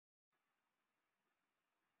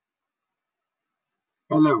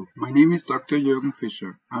Hello, my name is Dr. Jürgen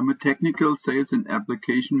Fischer. I'm a technical sales and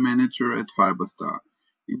application manager at Fiberstar.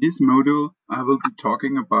 In this module, I will be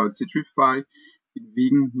talking about Citri-Fi in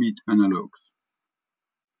vegan meat analogs.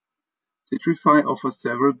 Citri-Fi offers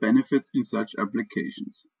several benefits in such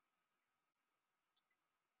applications.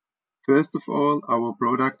 First of all, our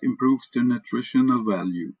product improves the nutritional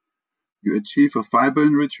value. You achieve a fiber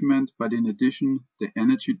enrichment, but in addition, the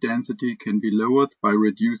energy density can be lowered by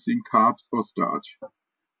reducing carbs or starch.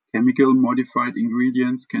 Chemical modified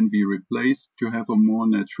ingredients can be replaced to have a more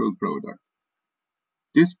natural product.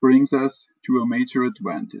 This brings us to a major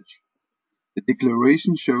advantage. The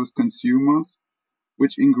declaration shows consumers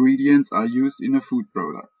which ingredients are used in a food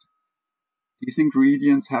product. These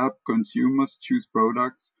ingredients help consumers choose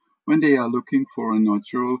products when they are looking for a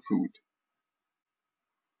natural food.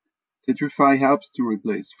 Citri-Fi helps to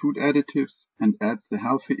replace food additives and adds the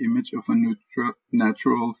healthy image of a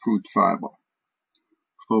natural food fiber.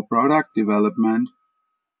 For product development,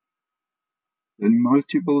 the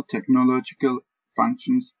multiple technological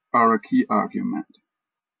functions are a key argument.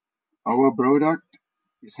 Our product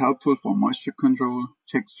is helpful for moisture control,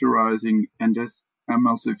 texturizing, and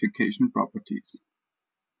emulsification properties.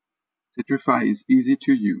 Citri-Fi is easy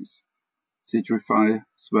to use. Citri-Fi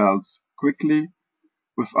swells quickly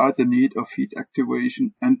without the need of heat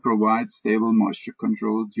activation and provides stable moisture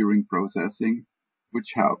control during processing,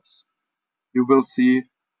 which helps. You will see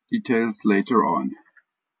details later on.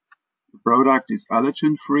 The product is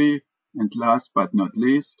allergen-free, and last but not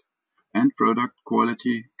least, end product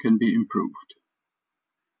quality can be improved.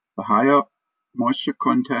 The higher moisture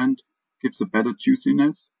content gives a better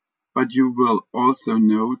juiciness, but you will also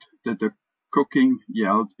note that the cooking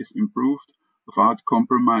yield is improved without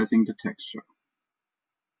compromising the texture.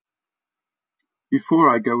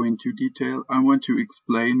 Before I go into detail, I want to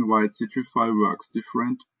explain why Citri-Fi works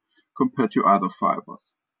different compared to other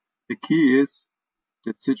fibers. The key is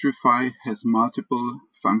that Citri-Fi has multiple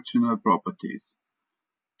functional properties.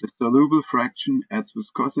 The soluble fraction adds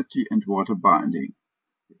viscosity and water binding.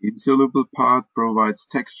 The insoluble part provides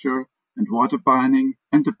texture and water binding,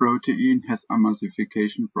 and the protein has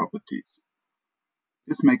emulsification properties.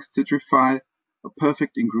 This makes Citri-Fi a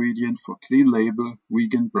perfect ingredient for clean label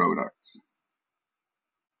vegan products.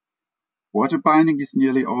 Water binding is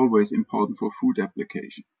nearly always important for food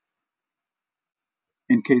application.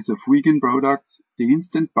 In case of vegan products, the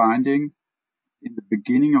instant binding in the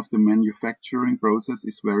beginning of the manufacturing process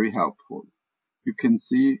is very helpful. You can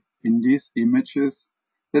see in these images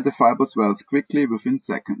that the fiber swells quickly within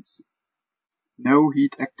seconds. No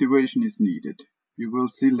heat activation is needed. You will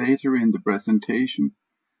see later in the presentation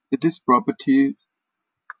that this property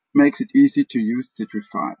makes it easy to use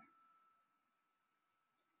Citri-Fi.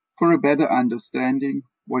 For a better understanding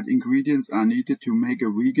what ingredients are needed to make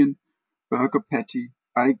a vegan burger patty,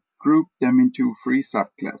 I grouped them into 3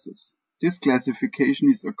 subclasses. This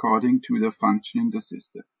classification is according to the function in the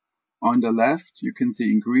system. On the left, you can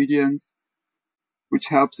see ingredients, which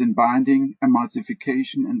helps in binding,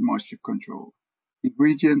 emulsification, and moisture control.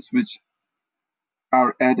 Ingredients which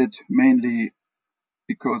are added mainly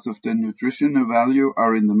because of the nutritional value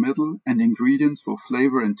are in the middle, and ingredients for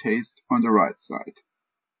flavor and taste on the right side.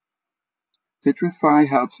 Citri-Fi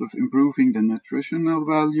helps with improving the nutritional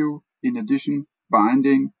value. In addition,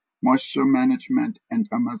 binding, moisture management, and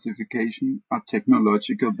emulsification are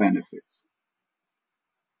technological benefits.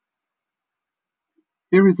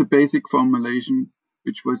 Here is a basic formulation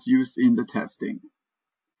which was used in the testing.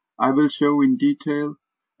 I will show in detail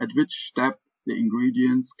at which step the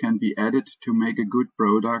ingredients can be added to make a good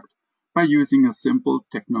product by using a simple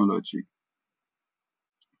technology.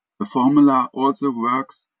 The formula also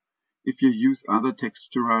works if you use other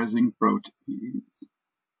texturizing proteins.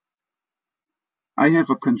 I have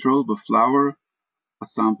a control with flour, a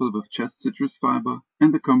sample with just citrus fiber,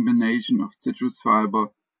 and the combination of citrus fiber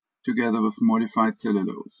together with modified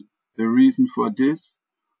cellulose. The reason for this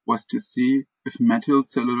was to see if methyl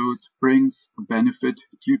cellulose brings a benefit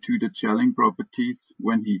due to the gelling properties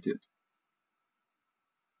when heated.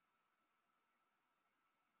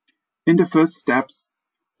 In the first steps,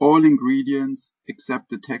 all ingredients except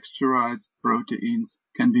the texturized proteins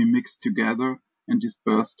can be mixed together and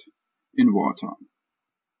dispersed in water.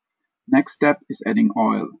 Next step is adding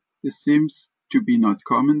oil. This seems to be not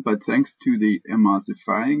common, but thanks to the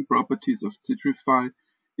emulsifying properties of Citri-Fi,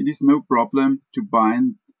 it is no problem to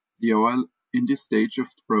bind the oil in this stage of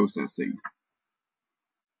processing.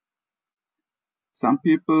 Some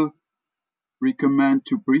people recommend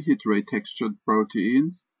to prehydrate textured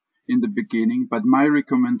proteins in the beginning, but my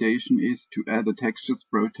recommendation is to add a textured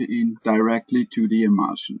protein directly to the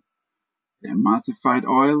emulsion. The emulsified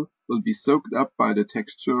oil will be soaked up by the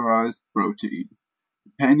texturized protein.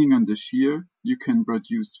 Depending on the shear, you can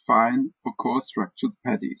produce fine or coarse structured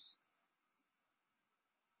patties.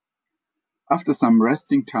 After some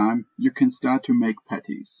resting time, you can start to make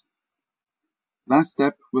patties. Last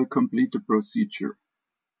step will complete the procedure.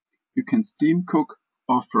 You can steam cook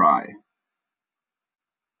or fry.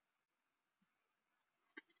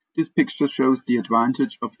 This picture shows the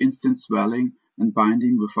advantage of instant swelling and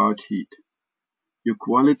binding without heat. Your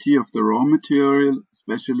quality of the raw material,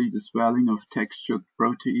 especially the swelling of textured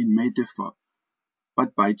protein, may differ,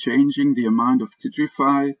 but by changing the amount of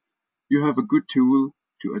Citri-Fi, you have a good tool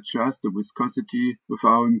to adjust the viscosity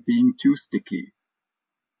without being too sticky.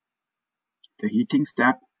 The heating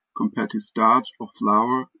step, compared to starch or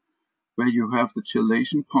flour, where you have the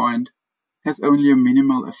gelation point, has only a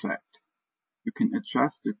minimal effect. You can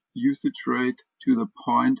adjust the usage rate to the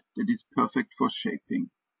point that is perfect for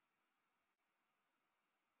shaping.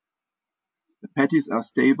 The patties are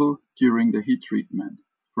stable during the heat treatment.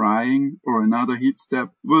 Frying or another heat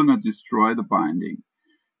step will not destroy the binding.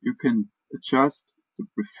 You can adjust the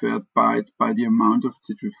preferred bite by the amount of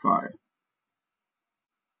Citri-Fi.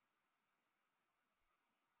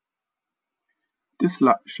 This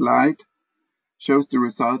slide shows the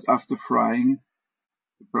results after frying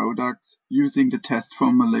the products using the test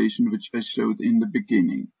formulation which I showed in the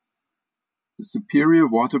beginning. The superior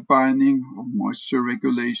water binding or moisture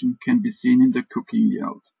regulation can be seen in the cooking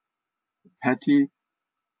yield. The patty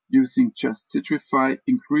using just Citri-Fi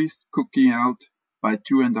increased cooking yield by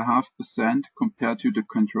 2.5% compared to the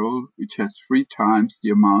control, which has 3 times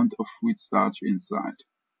the amount of wheat starch inside.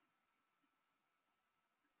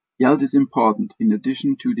 Yield is important in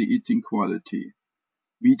addition to the eating quality.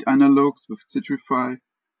 Wheat analogues with Citri-Fi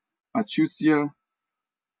are juicier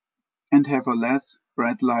and have a less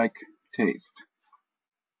bread-like taste.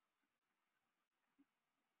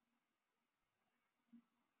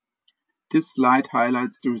 This slide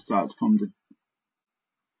highlights the result from the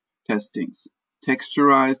testings.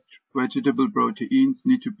 Texturized vegetable proteins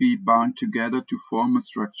need to be bound together to form a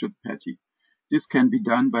structured patty. This can be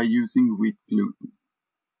done by using wheat gluten.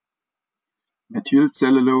 Methyl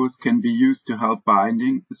cellulose can be used to help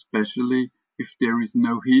binding, especially if there is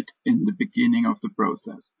no heat in the beginning of the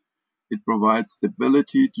process. It provides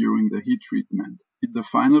stability during the heat treatment. In the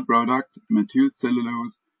final product, methyl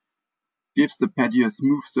cellulose gives the patty a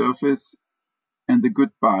smooth surface and a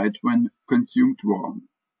good bite when consumed warm.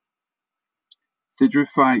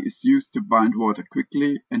 Citri-Fi is used to bind water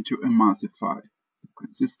quickly and to emulsify. The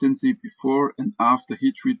consistency before and after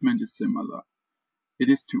heat treatment is similar. It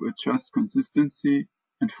is to adjust consistency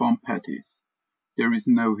and form patties. There is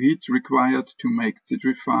no heat required to make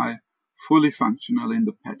Citri-Fi fully functional in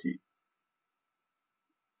the patty.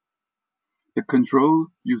 The control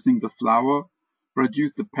using the flour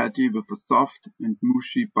produced a patty with a soft and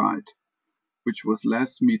mushy bite, which was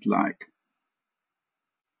less meat-like.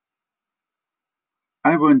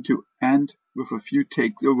 I want to end with a few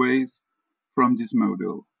takeaways from this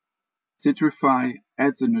module. Citri-Fi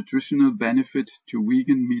adds a nutritional benefit to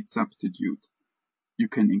vegan meat substitute. You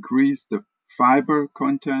can increase the fiber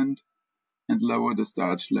content and lower the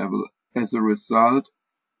starch level. As a result,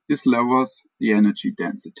 this lowers the energy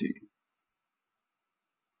density.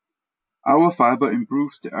 Our fiber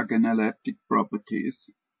improves the organoleptic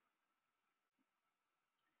properties.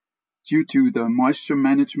 Due to the moisture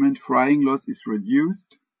management, frying loss is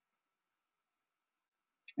reduced,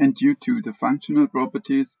 and due to the functional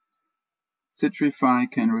properties, Citri-Fi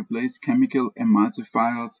can replace chemical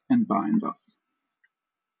emulsifiers and binders.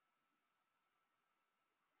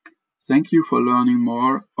 Thank you for learning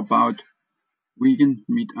more about vegan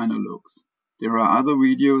meat analogues. There are other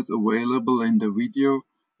videos available in the video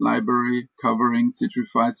library covering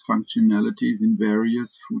Citri-Fi's functionalities in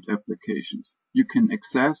various food applications. You can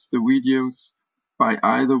access the videos by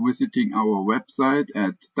either visiting our website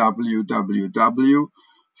at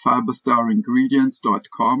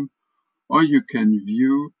www.fiberstaringredients.com, or you can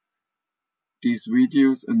view these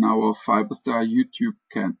videos on our Fiberstar YouTube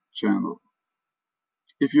channel.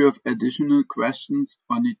 If you have additional questions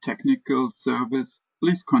or need technical service,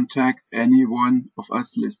 please contact any one of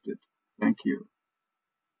us listed. Thank you.